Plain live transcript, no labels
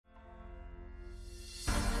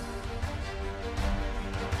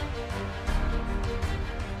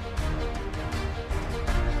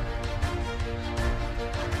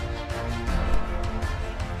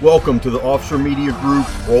Welcome to the Officer Media Group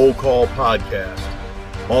Roll Call Podcast.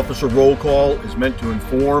 Officer Roll Call is meant to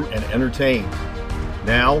inform and entertain.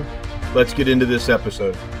 Now, let's get into this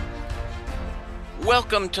episode.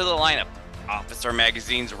 Welcome to the lineup, Officer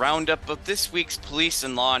Magazine's roundup of this week's police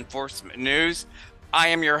and law enforcement news. I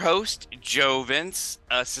am your host, Joe Vince,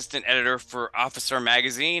 assistant editor for Officer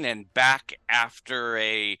Magazine, and back after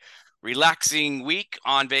a relaxing week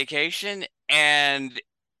on vacation. And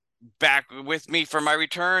back with me for my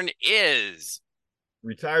return is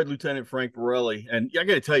Retired Lieutenant Frank Borelli. And I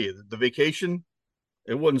got to tell you, the vacation,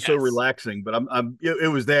 it wasn't so relaxing, but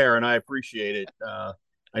it was there, and I appreciate it.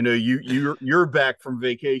 I know you're back from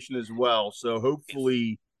vacation as well, so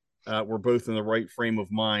hopefully we're both in the right frame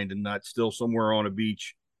of mind and not still somewhere on a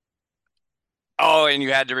beach. Oh, and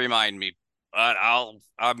you had to remind me. But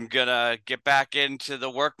I'm gonna get back into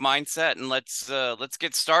the work mindset, and let's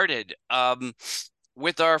get started.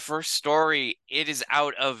 With our first story, it is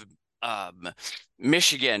out of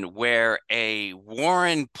Michigan, where a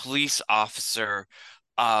Warren police officer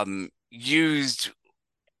used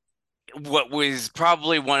what was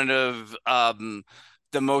probably one of the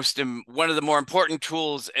more important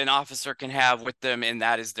tools an officer can have with them, and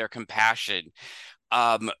that is their compassion.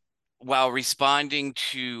 While responding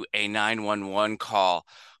to a 911 call,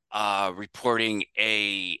 reporting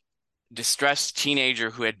a distressed teenager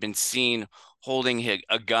who had been seen holding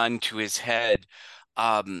a gun to his head.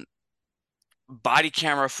 Body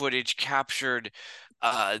camera footage captured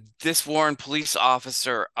this Warren police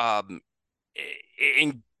officer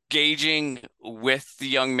engaging with the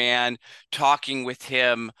young man, talking with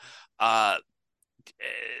him. The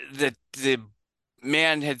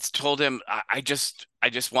man had told him, I just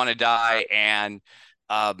want to die. And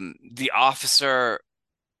the officer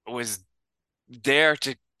was there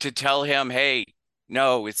to tell him, hey,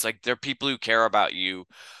 no, it's like there are people who care about you.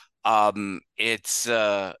 It's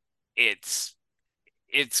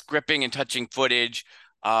gripping and touching footage.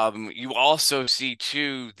 You also see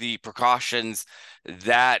too the precautions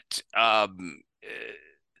that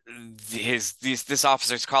this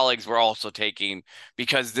officer's colleagues were also taking,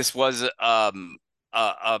 because this was a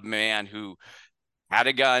man who had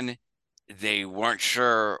a gun. They weren't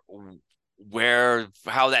sure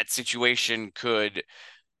how that situation could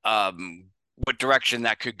what direction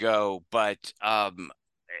that could go, but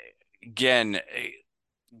again,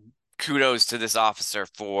 kudos to this officer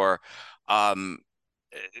for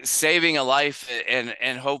saving a life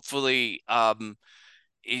and hopefully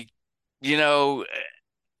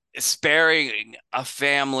sparing a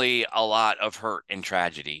family a lot of hurt and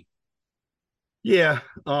tragedy. Yeah.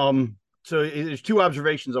 So there's two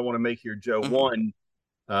observations I want to make here, Joe. Mm-hmm. One,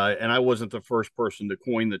 and I wasn't the first person to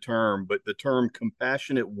coin the term, but the term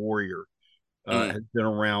compassionate warrior has been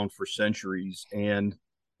around for centuries. And,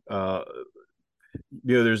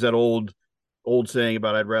 there's that old saying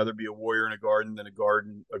about I'd rather be a warrior in a garden than a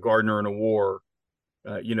gardener in a war.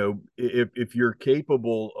 If you're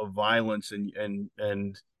capable of violence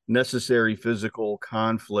and necessary physical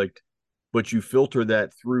conflict, but you filter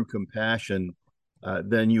that through compassion,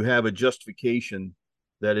 then you have a justification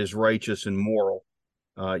that is righteous and moral.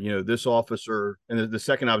 This officer, and the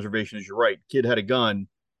second observation is, you're right, kid had a gun,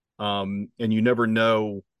 and you never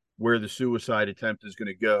know where the suicide attempt is going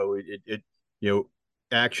to go.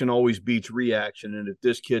 Action always beats reaction. And if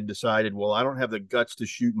this kid decided, well, I don't have the guts to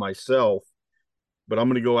shoot myself, but I'm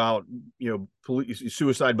going to go out,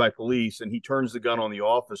 suicide by police, and he turns the gun on the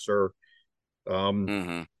officer, and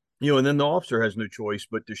then the officer has no choice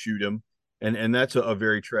but to shoot him. And that's a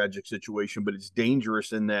very tragic situation, but it's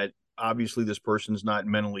dangerous in that obviously this person's not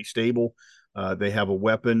mentally stable. They have a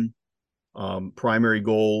weapon. Primary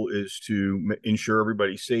goal is to ensure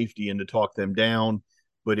everybody's safety and to talk them down.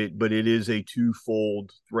 But it is a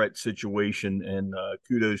twofold threat situation, and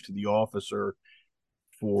kudos to the officer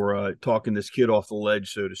for talking this kid off the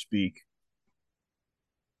ledge, so to speak.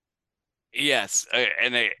 Yes,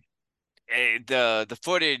 and the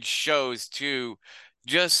footage shows too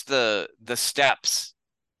just the steps,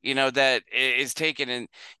 that is taken,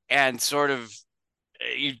 and sort of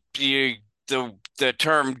the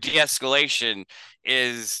term de-escalation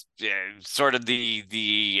is sort of the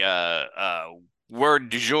word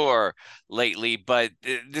du jour lately, but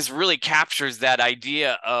this really captures that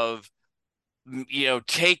idea of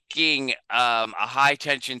taking a high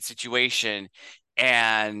tension situation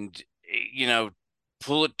and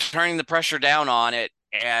turning the pressure down on it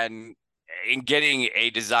and getting a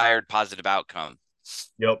desired positive outcome.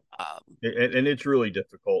 Yep. And it's really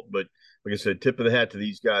difficult, but like I said, tip of the hat to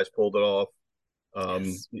these guys, pulled it off.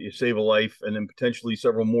 Yes. You save a life and then potentially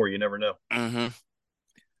several more. You never know. Mm-hmm.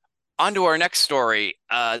 On to our next story.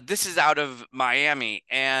 This is out of Miami,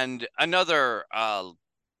 and another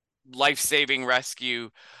life-saving rescue.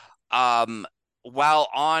 Um, while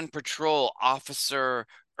on patrol, Officer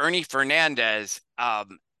Ernie Fernandez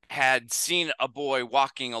had seen a boy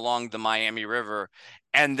walking along the Miami River,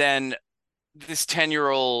 and then this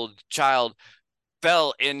 10-year-old child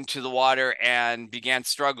fell into the water and began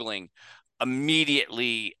struggling.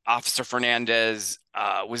 Immediately, Officer Fernandez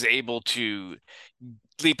was able to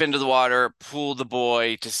leap into the water, pull the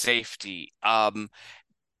boy to safety.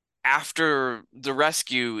 After the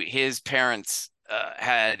rescue, his parents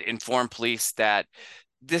had informed police that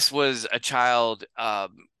this was a child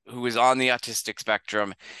who was on the autistic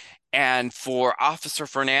spectrum, and for Officer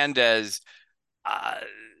Fernandez, uh,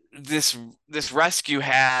 this this rescue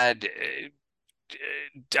had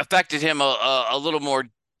affected him a little more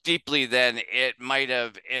deeply than it might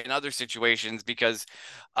have in other situations because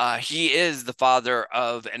he is the father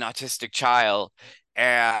of an autistic child,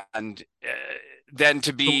 and then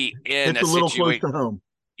to be in It's a a little close situation, to home.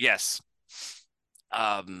 yes.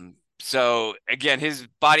 So again, his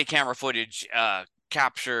body camera footage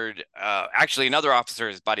captured actually another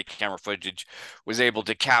officer's body camera footage was able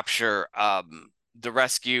to capture the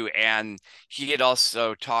rescue, and he had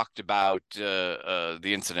also talked about the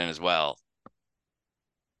incident as well.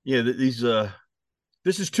 Yeah, these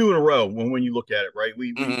this is two in a row when you look at it, right?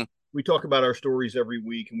 Hmm. We talk about our stories every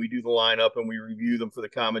week and we do the lineup and we review them for the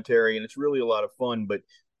commentary and it's really a lot of fun. But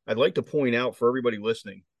I'd like to point out for everybody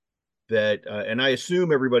listening that, and I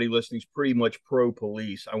assume everybody listening is pretty much pro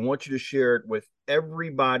police. I want you to share it with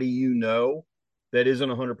everybody you know that isn't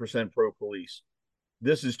 100% pro police.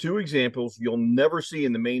 This is two examples you'll never see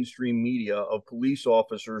in the mainstream media of police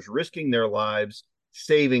officers risking their lives,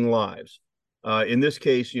 saving lives. In this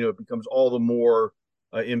case, it becomes all the more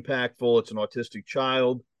impactful. It's an autistic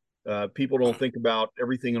child. People don't think about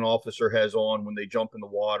everything an officer has on when they jump in the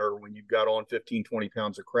water. When you've got on 15, 20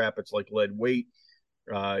 pounds of crap, it's like lead weight.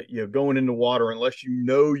 Going into water, unless you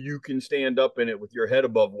know you can stand up in it with your head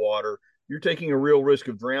above water, you're taking a real risk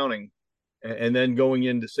of drowning. And then going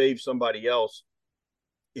in to save somebody else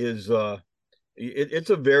is it's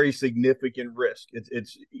a very significant risk.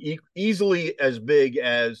 It's easily as big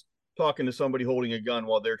as talking to somebody holding a gun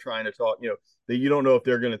while they're trying to talk. That you don't know if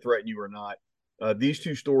they're going to threaten you or not. These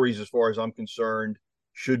two stories, as far as I'm concerned,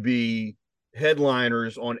 should be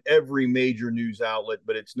headliners on every major news outlet,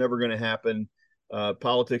 but it's never going to happen.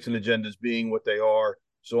 Politics and agendas being what they are.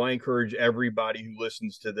 So I encourage everybody who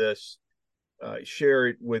listens to this, share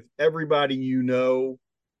it with everybody you know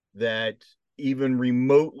that even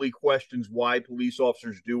remotely questions why police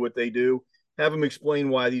officers do what they do. Have them explain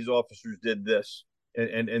why these officers did this,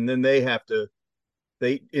 and then they have to,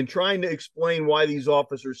 they, in trying to explain why these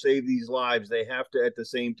officers save these lives, they have to at the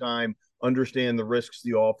same time understand the risks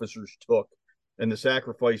the officers took and the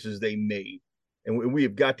sacrifices they made, and we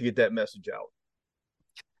have got to get that message out.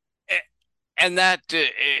 And that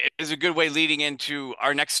is a good way leading into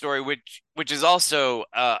our next story, which is also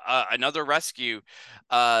another rescue.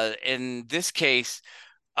 In this case,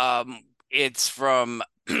 it's from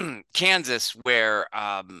Kansas, where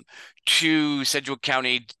two Sedgwick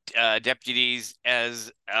County deputies,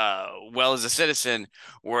 as well as a citizen,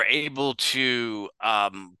 were able to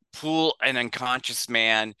pull an unconscious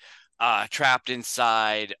man trapped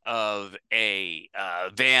inside of a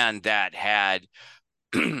van that had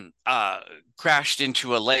uh, crashed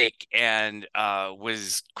into a lake and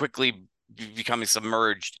was quickly becoming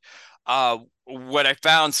submerged. What I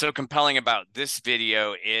found so compelling about this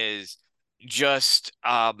video is just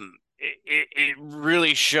it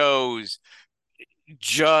really shows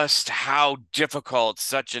just how difficult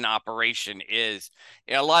such an operation is.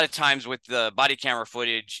 A lot of times with the body camera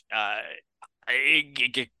footage,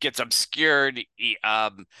 it gets obscured.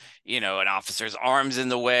 An officer's arms in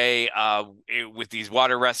the way. With these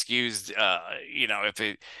water rescues, if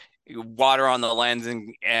it water on the lens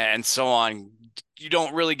and so on, you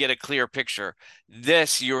don't really get a clear picture.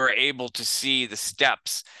 This, you're able to see the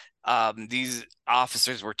steps these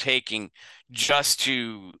officers were taking just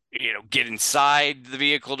to get inside the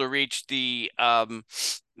vehicle to reach the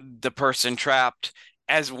person trapped,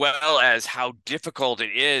 as well as how difficult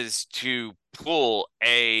it is to pull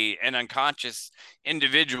an unconscious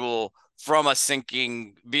individual from a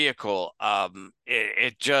sinking vehicle.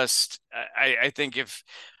 It just, I think if,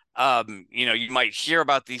 you might hear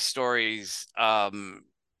about these stories,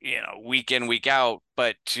 week in, week out,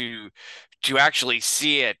 but to actually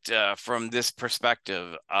see it from this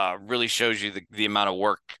perspective really shows you the amount of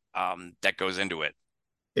work that goes into it.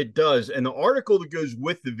 It does, and the article that goes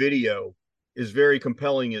with the video is very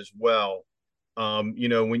compelling as well. When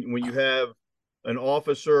you have an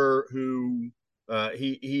officer who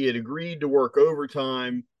he had agreed to work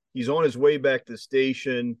overtime. He's on his way back to the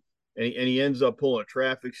station, and he ends up pulling a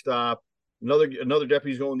traffic stop. Another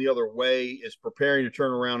deputy's going the other way, is preparing to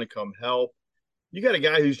turn around and come help. You got a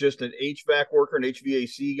guy who's just an HVAC worker, an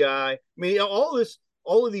HVAC guy. I mean, all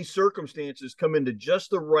of these circumstances come into just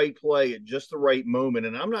the right play at just the right moment.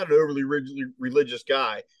 And I'm not an overly religious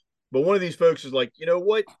guy, but one of these folks is like, you know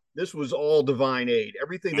what? This was all divine aid.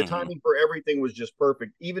 Everything, the Mm-hmm. timing for everything was just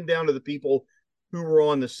perfect, even down to the people who were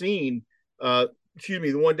on the scene. Excuse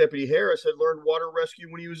me, the one Deputy Harris had learned water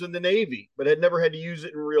rescue when he was in the Navy, but had never had to use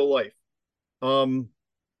it in real life. Um,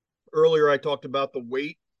 Earlier, I talked about the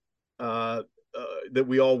weight uh, that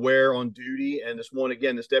we all wear on duty. And this one,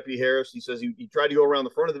 again, this Deputy Harris, he says he tried to go around the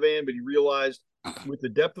front of the van, but he realized with the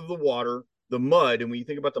depth of the water, the mud, and when you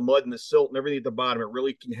think about the mud and the silt and everything at the bottom, it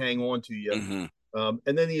really can hang on to you. Mm-hmm.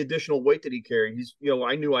 And then the additional weight that he carried,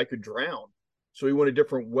 I knew I could drown. So he went a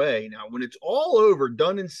different way. Now, when it's all over,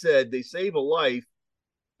 done and said, they save a life.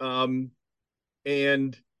 Um,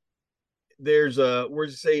 and there's where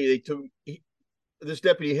to say they took this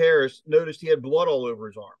Deputy Harris noticed he had blood all over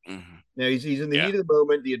his arms. Mm-hmm. Now he's in the Yeah. heat of the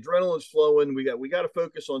moment. The adrenaline's flowing. We got to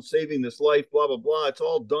focus on saving this life. Blah blah blah. It's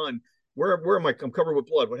all done. Where am I? I'm covered with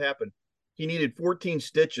blood. What happened? He needed 14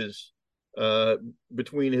 stitches uh,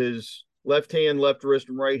 between his left hand, left wrist,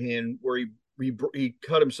 and right hand, where he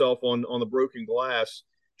cut himself on the broken glass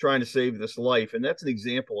trying to save this life. And that's an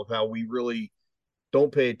example of how we really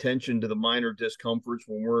don't pay attention to the minor discomforts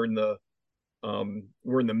when we're in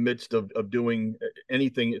the midst of doing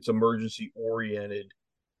anything it's emergency oriented.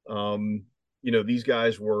 um, these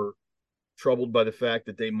guys were troubled by the fact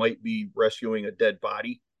that they might be rescuing a dead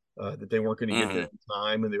body, that they weren't going to get there Mm-hmm. in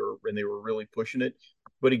time, and they were really pushing it.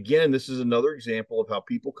 But again, this is another example of how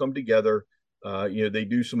people come together. They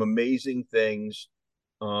do some amazing things,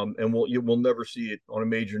 and we'll never see it on a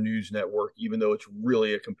major news network, even though it's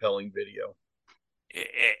really a compelling video.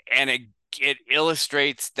 And it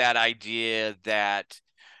illustrates that idea that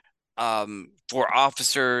for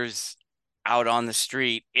officers out on the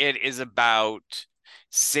street, it is about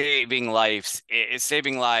saving lives. It's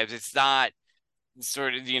saving lives. It's not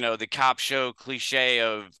sort of, the cop show cliche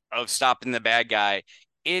of stopping the bad guy.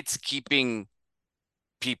 It's keeping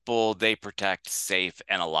people they protect safe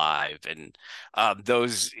and alive. And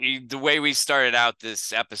those the way we started out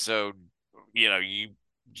this episode, you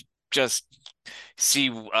just see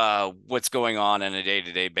what's going on a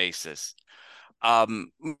day-to-day basis.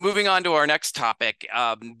 Moving on to our next topic.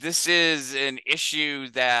 This is an issue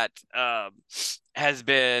that has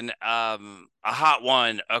been a hot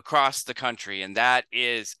one across the country, and that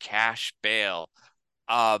is cash bail.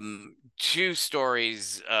 Two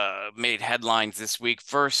stories made headlines this week.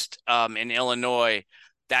 First, in Illinois,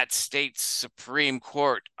 that state's Supreme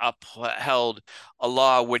Court upheld a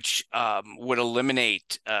law which would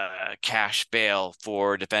eliminate cash bail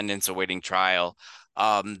for defendants awaiting trial.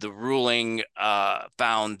 The ruling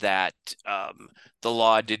found that the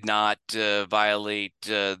law did not violate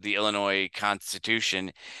the Illinois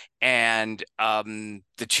Constitution, and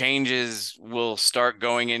the changes will start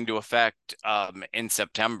going into effect in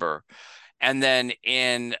September. And then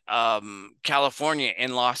in California,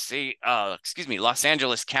 in Los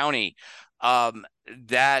Angeles County, um,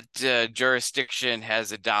 that jurisdiction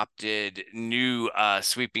has adopted new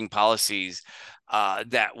sweeping policies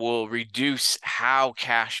that will reduce how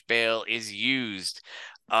cash bail is used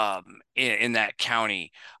in that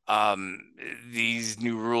county. Um, these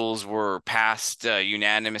new rules were passed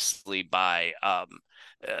unanimously by uh,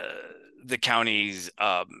 the county's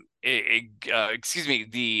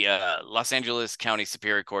the Los Angeles County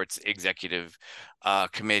Superior Court's executive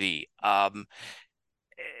committee.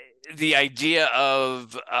 The idea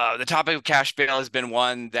of the topic of cash bail has been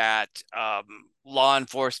one that law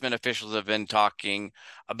enforcement officials have been talking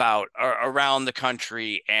about around the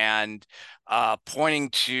country, and pointing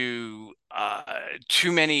to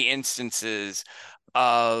too many instances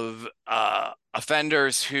of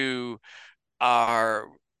offenders who are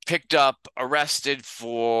picked up, arrested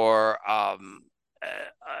for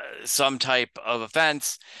some type of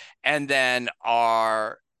offense, and then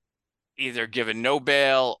are either given no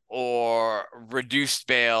bail or reduced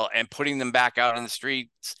bail, and putting them back out on the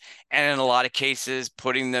streets, and in a lot of cases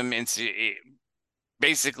putting them into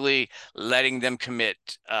basically letting them commit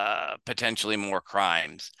potentially more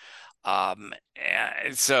crimes. And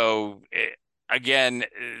so again,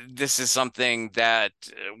 this is something that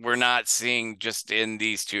we're not seeing just in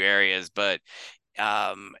these two areas, but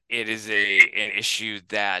it is an issue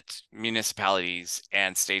that municipalities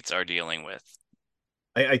and states are dealing with.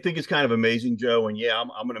 I think it's kind of amazing, Joe. And yeah,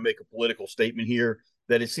 I'm going to make a political statement here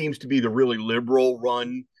that it seems to be the really liberal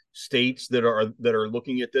run states that are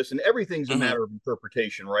looking at this, and everything's a Hmm. matter of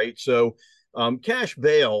interpretation, right? So cash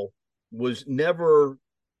bail was never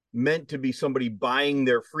meant to be somebody buying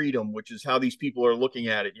their freedom, which is how these people are looking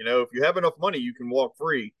at it. You know, if you have enough money, you can walk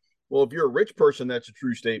free. Well, if you're a rich person, that's a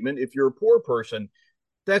true statement. If you're a poor person,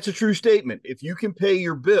 that's a true statement. If you can pay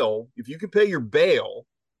your bill, if you can pay your bail,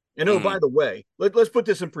 and oh, Hmm. by the way, let's put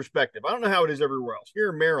this in perspective. I don't know how it is everywhere else. Here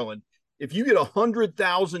in Maryland, if you get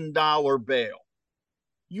 $100,000 bail,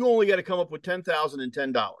 you only got to come up with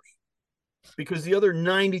 $10,010 because the other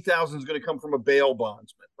 90,000 is going to come from a bail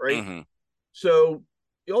bondsman, right? Hmm. So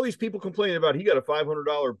all these people complaining about he got a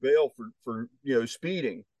 $500 bail for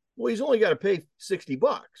speeding. Well, he's only got to pay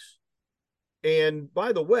 $60. And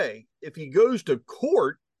by the way, if he goes to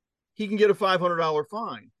court, he can get a $500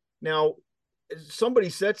 fine. Now, somebody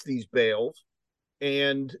sets these bails,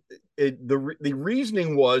 and the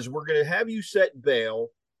reasoning was we're going to have you set bail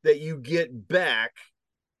that you get back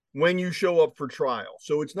when you show up for trial.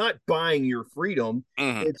 So it's not buying your freedom.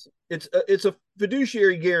 Hmm. It's a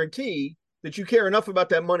fiduciary guarantee that you care enough about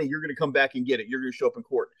that money, you're going to come back and get it. You're going to show up in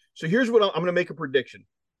court. So here's what I'm going to make a prediction.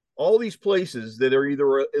 All these places that are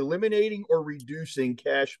either eliminating or reducing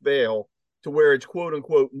cash bail to where it's quote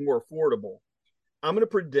unquote more affordable, I'm going to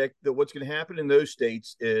predict that what's going to happen in those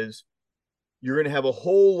states is you're going to have a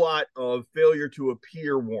whole lot of failure to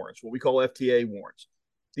appear warrants, what we call FTA warrants.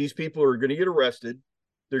 These people are going to get arrested.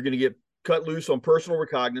 They're going to get cut loose on personal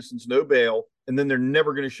recognizance, no bail, and then they're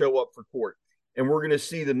never going to show up for court. And we're going to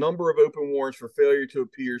see the number of open warrants for failure to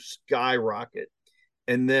appear skyrocket.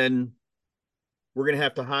 And then we're going to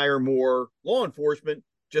have to hire more law enforcement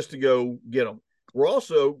just to go get them. We're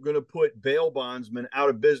also going to put bail bondsmen out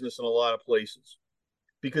of business in a lot of places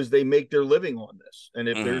because they make their living on this. And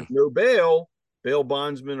if Hmm. there's no bail, bail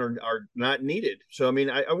bondsmen are not needed. So, I mean,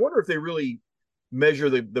 I wonder if they really measure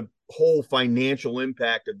the whole financial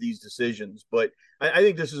impact of these decisions. But I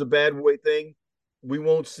think this is a bad way thing. We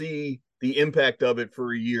won't see the impact of it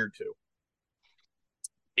for a year or two.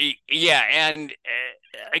 Yeah, and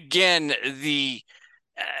again, the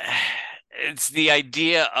uh, it's the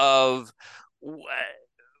idea of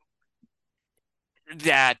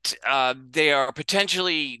that they are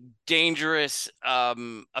potentially dangerous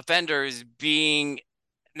offenders being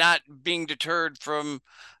not being deterred from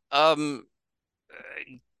um,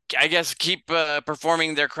 I guess keep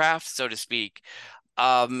performing their craft, so to speak.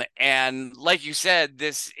 And like you said,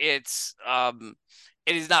 it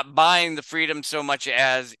is not buying the freedom so much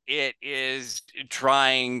as it is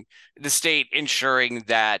trying the state ensuring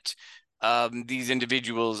that these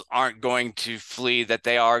individuals aren't going to flee, that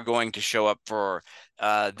they are going to show up for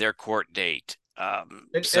their court date.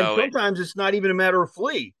 And sometimes it's not even a matter of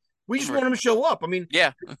flee. We just want them to show up. I mean,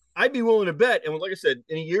 Yeah. I'd be willing to bet. And like I said,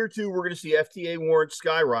 in a year or two, we're going to see FTA warrants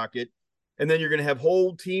skyrocket. And then you're going to have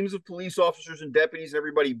whole teams of police officers and deputies and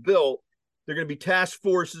everybody built. They're going to be task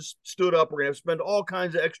forces stood up. We're going to have to spend all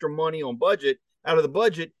kinds of extra money on budget out of the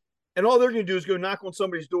budget. And all they're going to do is go knock on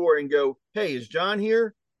somebody's door and go, "Hey, is John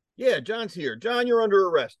here?" "Yeah, John's here." "John, you're under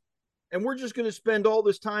arrest." And we're just going to spend all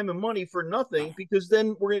this time and money for nothing because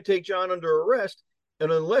then we're going to take John under arrest.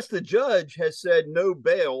 And unless the judge has said no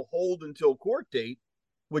bail, hold until court date,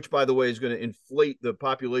 which by the way is going to inflate the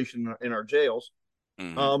population in our jails,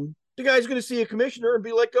 Mm-hmm. the guy's going to see a commissioner and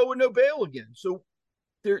be let go with no bail again. So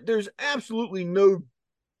there's absolutely no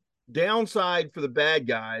downside for the bad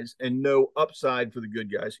guys and no upside for the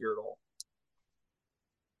good guys here at all.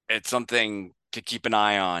 It's something to keep an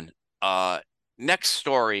eye on. Uh, Next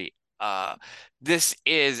story. This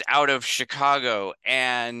is out of Chicago,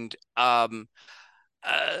 and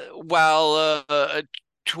while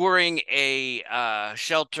touring a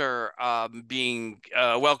shelter, being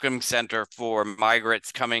a welcome center for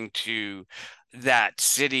migrants coming to that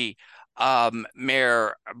city,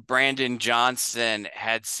 Mayor Brandon Johnson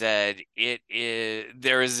had said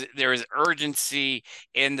there is urgency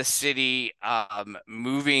in the city,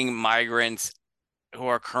 moving migrants who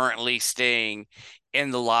are currently staying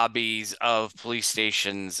in the lobbies of police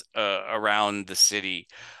stations around the city.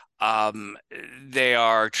 Um, the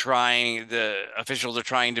officials are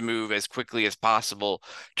trying to move as quickly as possible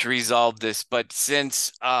to resolve this. But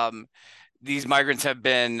since these migrants have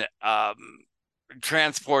been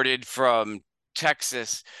transported from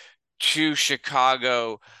Texas to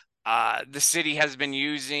Chicago, the city has been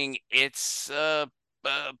using its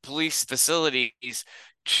police facilities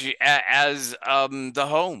as the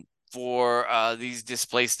home for these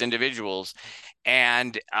displaced individuals.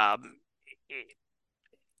 And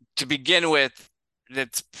to begin with,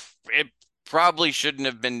 it probably shouldn't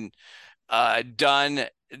have been done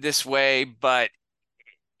this way, but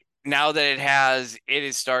now that it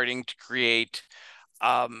is starting to create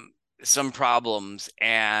um, some problems,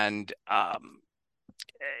 and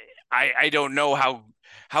I don't know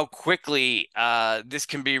how quickly this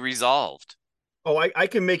can be resolved. Oh, I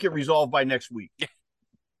can make it resolved by next week.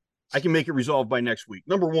 I can make it resolved by next week.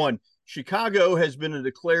 Number one, Chicago has been a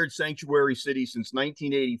declared sanctuary city since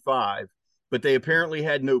 1985, but they apparently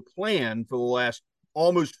had no plan for the last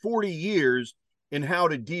almost 40 years in how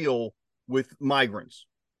to deal with migrants.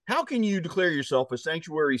 How can you declare yourself a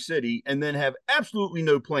sanctuary city and then have absolutely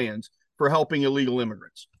no plans for helping illegal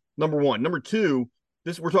immigrants? Number one. Number two,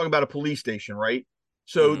 this we're talking about a police station, right?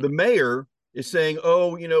 So Mhm. the mayor is saying,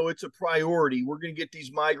 "Oh, it's a priority. We're going to get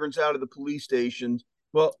these migrants out of the police stations."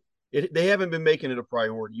 Well, they haven't been making it a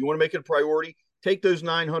priority. You want to make it a priority? Take those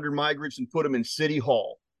 900 migrants and put them in City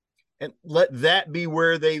Hall and let that be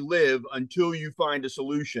where they live until you find a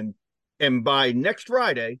solution. And by next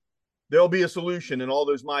Friday, there'll be a solution and all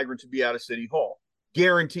those migrants will be out of City Hall.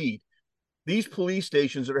 Guaranteed. These police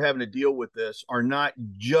stations that are having to deal with this are not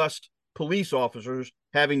just police officers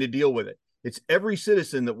having to deal with it. It's every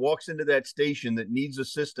citizen that walks into that station that needs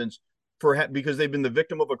assistance because they've been the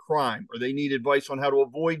victim of a crime or they need advice on how to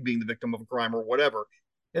avoid being the victim of a crime or whatever.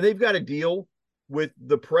 And they've got to deal with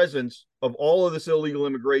the presence of all of this illegal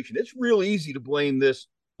immigration. It's real easy to blame this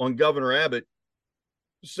on Governor Abbott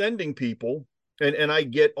sending people, and I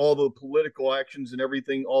get all the political actions and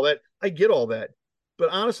everything, all that. I get all that. But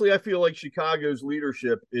honestly, I feel like Chicago's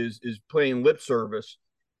leadership is playing lip service.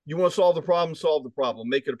 You want to solve the problem,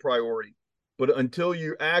 make it a priority. But until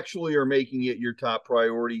you actually are making it your top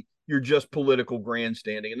priority, you're just political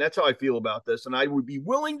grandstanding. And that's how I feel about this. And I would be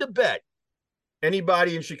willing to bet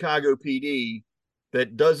anybody in Chicago PD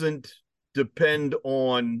that doesn't depend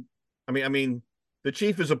on, I mean, the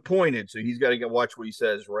chief is appointed, so he's got to watch what he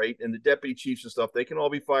says, right? And the deputy chiefs and stuff, they can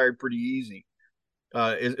all be fired pretty easy.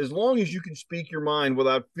 As long as you can speak your mind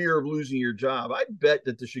without fear of losing your job, I bet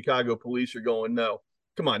that the Chicago police are going, no,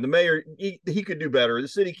 come on, the mayor, he could do better. The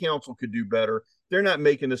city council could do better. They're not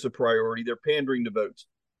making this a priority. They're pandering to votes.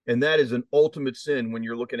 And that is an ultimate sin when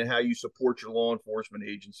you're looking at how you support your law enforcement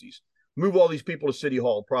agencies. Move all these people to City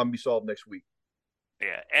Hall. Problem be solved next week.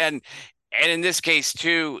 Yeah, and in this case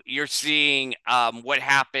too, you're seeing what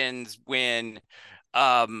happens when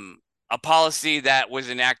um, a policy that was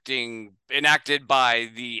enacted by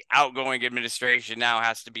the outgoing administration now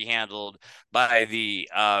has to be handled by the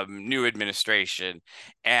new administration,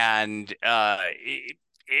 and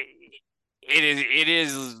it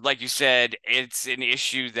is like you said, it's an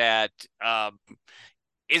issue that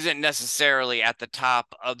isn't necessarily at the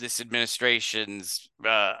top of this administration's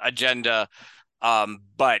agenda,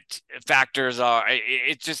 but factors are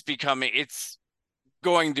it's just becoming it's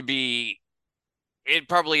going to be it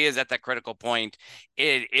probably is at that critical point.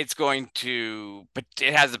 It's going to but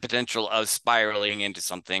it has the potential of spiraling into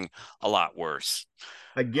something a lot worse.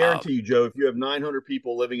 I um guarantee you, Joe, if you have 900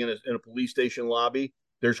 people living in a police station lobby,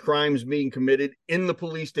 there's crimes being committed in the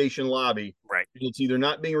police station lobby. right. And it's either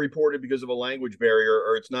not being reported because of a language barrier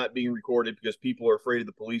or it's not being recorded because people are afraid of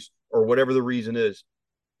the police or whatever the reason is.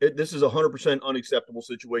 This is a 100% unacceptable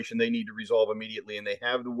situation they need to resolve immediately, and they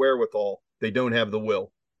have the wherewithal. They don't have the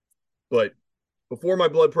will. But before my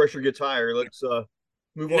blood pressure gets higher, let's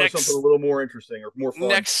move on to something a next little more interesting or more fun.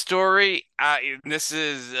 Next story, this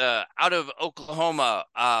is out of Oklahoma,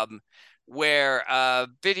 where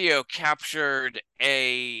video captured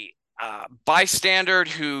a bystander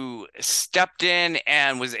who stepped in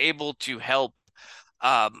and was able to help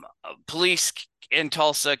police in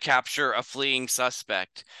Tulsa capture a fleeing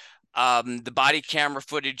suspect. The body camera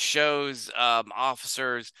footage shows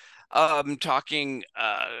officers talking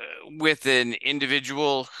with an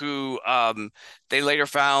individual who they later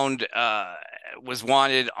found was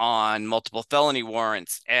wanted on multiple felony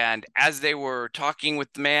warrants. And as they were talking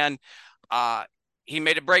with the man, uh, he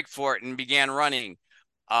made a break for it and began running.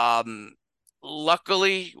 Um,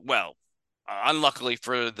 luckily, well, unluckily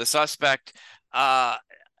for the suspect, a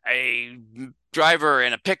driver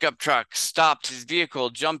in a pickup truck stopped his vehicle,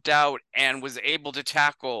 jumped out, and was able to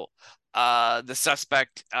tackle the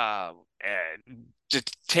suspect,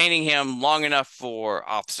 detaining him long enough for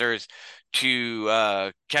officers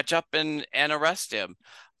to catch up and arrest him.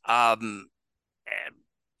 Um,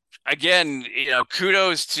 Again,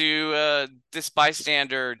 kudos to this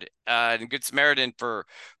bystander and Good Samaritan for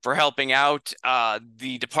helping out.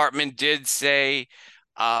 The department did say,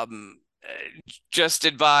 um, just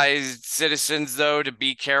advised citizens though to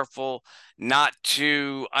be careful not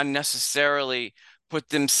to unnecessarily put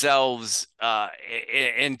themselves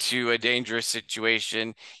into a dangerous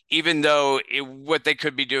situation, even though what they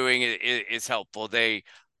could be doing is helpful. They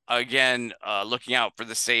again, looking out for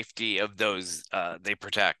the safety of those they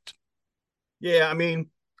protect. Yeah, I mean,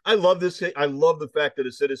 I love this. I love the fact that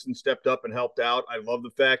a citizen stepped up and helped out. I love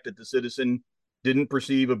the fact that the citizen didn't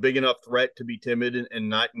perceive a big enough threat to be timid and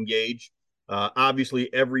not engage.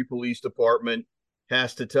 Obviously, every police department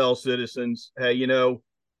has to tell citizens, hey,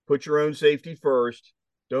 put your own safety first.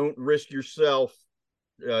 Don't risk yourself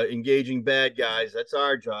engaging bad guys. That's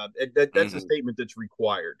our job. That's a Mm-hmm. statement that's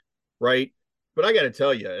required, right? But I got to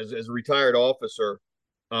tell you, as a retired officer,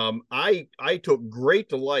 I took great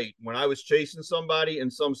delight when I was chasing somebody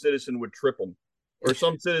and some citizen would trip them, or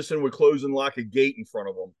some citizen would close and lock a gate in front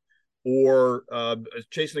of them, or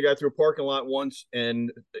chasing a guy through a parking lot once,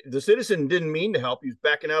 and the citizen didn't mean to help. He was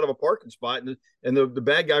backing out of a parking spot, and the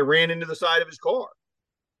bad guy ran into the side of his car.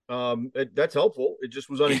 That's helpful. It just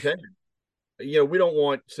was unintended. We don't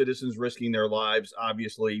want citizens risking their lives,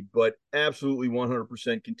 obviously, but absolutely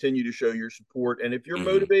 100% continue to show your support. And if you're Mm-hmm.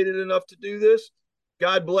 motivated enough to do this,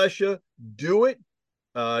 God bless you. Do it.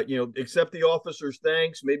 Accept the officer's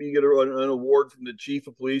thanks. Maybe you get an award from the chief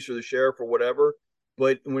of police or the sheriff or whatever.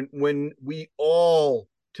 But when we all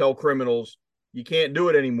tell criminals you can't do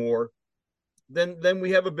it anymore, then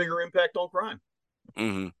we have a bigger impact on crime.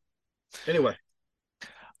 Mm-hmm. Anyway,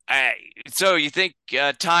 Uh, so you think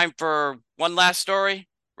time for one last story?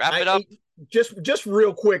 Wrap I, it up. I just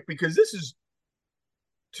real quick because this is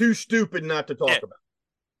too stupid not to talk about.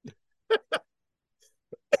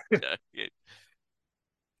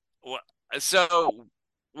 Well, so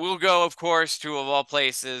we'll go, of course, to of all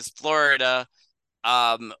places, Florida,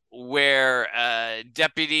 where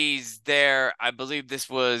deputies there, I believe this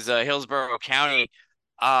was Hillsborough County,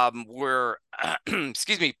 were,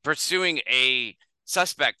 excuse me, pursuing a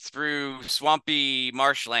suspect through swampy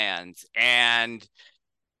marshlands. And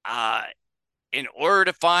uh, in order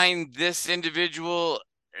to find this individual,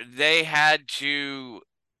 they had to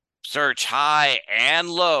search high and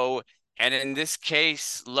low. And in this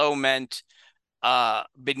case, low meant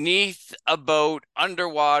beneath a boat,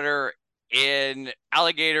 underwater, in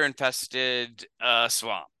alligator infested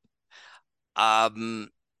swamp. Um,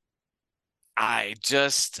 I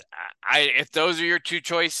just, if those are your two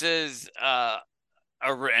choices,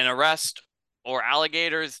 an arrest or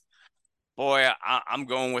alligators, boy, I'm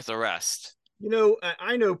going with arrest.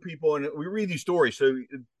 I know people, and we read these stories. So,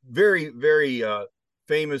 very, very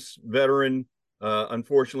famous veteran,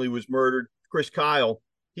 unfortunately, was murdered. Chris Kyle.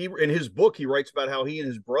 He in his book he writes about how he and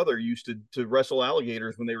his brother used to wrestle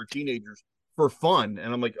alligators when they were teenagers for fun.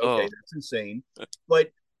 And I'm like, okay, Oh, that's insane.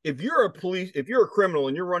 But if you're a criminal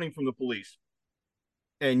and you're running from the police,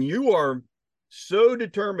 and you are so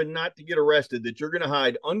determined not to get arrested that you're going to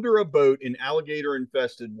hide under a boat in alligator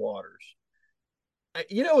infested waters,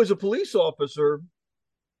 as a police officer,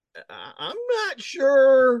 I'm not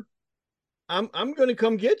sure I'm going to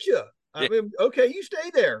come get you. I yeah, mean, okay, you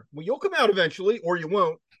stay there. Well, you'll come out eventually, or you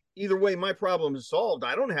won't. Either way, my problem is solved.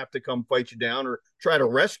 I don't have to come fight you down or try to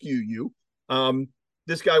rescue you. Um,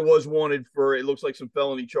 this guy was wanted for, it looks like, some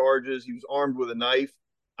felony charges. He was armed with a knife.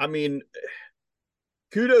 I mean,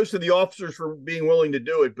 kudos to the officers for being willing to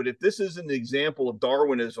do it. But if this isn't an example of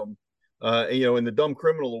Darwinism, in the dumb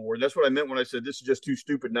criminal award, that's what I meant when I said this is just too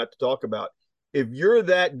stupid not to talk about. If you're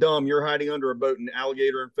that dumb, you're hiding under a boat in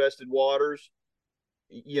alligator infested waters.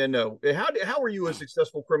 How are you a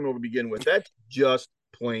successful criminal to begin with? That's just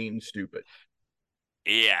plain stupid.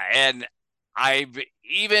 yeah, and I've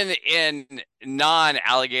even in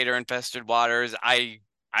non-alligator infested waters, I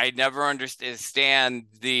never understand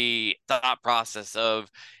the thought process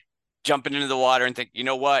of jumping into the water and think, you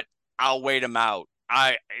know what, I'll wait them out.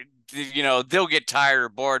 They'll get tired or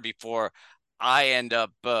bored before I end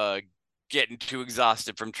up getting too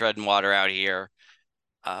exhausted from treading water out here.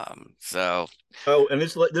 So Oh, and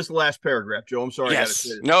this last paragraph, Joe. I'm sorry, I got to say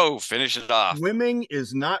yes, this. no, finish it off. Swimming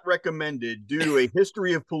is not recommended due to a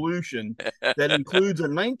history of pollution that includes a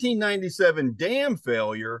 1997 dam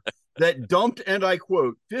failure that dumped, and I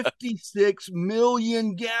quote, 56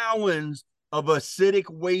 million gallons of acidic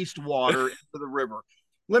wastewater into the river.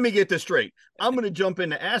 Let me get this straight. I'm going to jump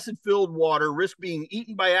into acid filled water, risk being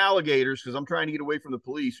eaten by alligators because I'm trying to get away from the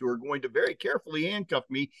police who are going to very carefully handcuff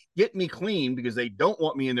me, get me clean because they don't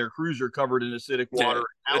want me in their cruiser covered in acidic water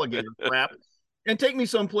and alligator crap, and take me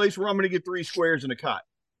someplace where I'm going to get 3 squares and a cot.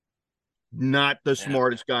 Not the Yeah.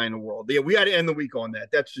 smartest guy in the world. Yeah, we got to end the week on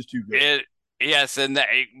that. That's just too good. Yes, and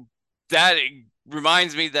that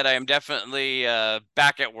reminds me that I am definitely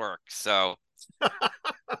back at work. So, um,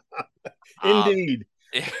 Indeed.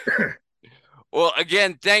 well,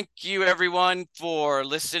 again, thank you everyone for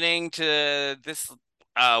listening to this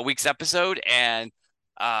week's episode, and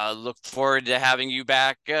look forward to having you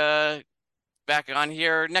back back on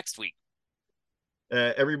here next week.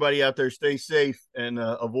 Everybody out there, stay safe and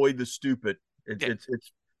avoid the stupid.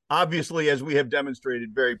 It's obviously, as we have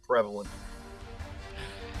demonstrated, very prevalent.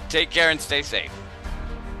 Take care and stay safe.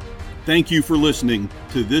 Thank you for listening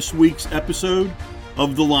to this week's episode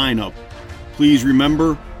of The Lineup. Please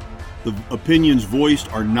remember, the opinions voiced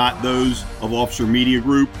are not those of Officer Media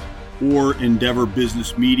Group or Endeavor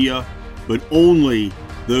Business Media, but only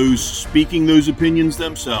those speaking those opinions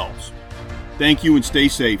themselves. Thank you and stay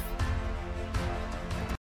safe.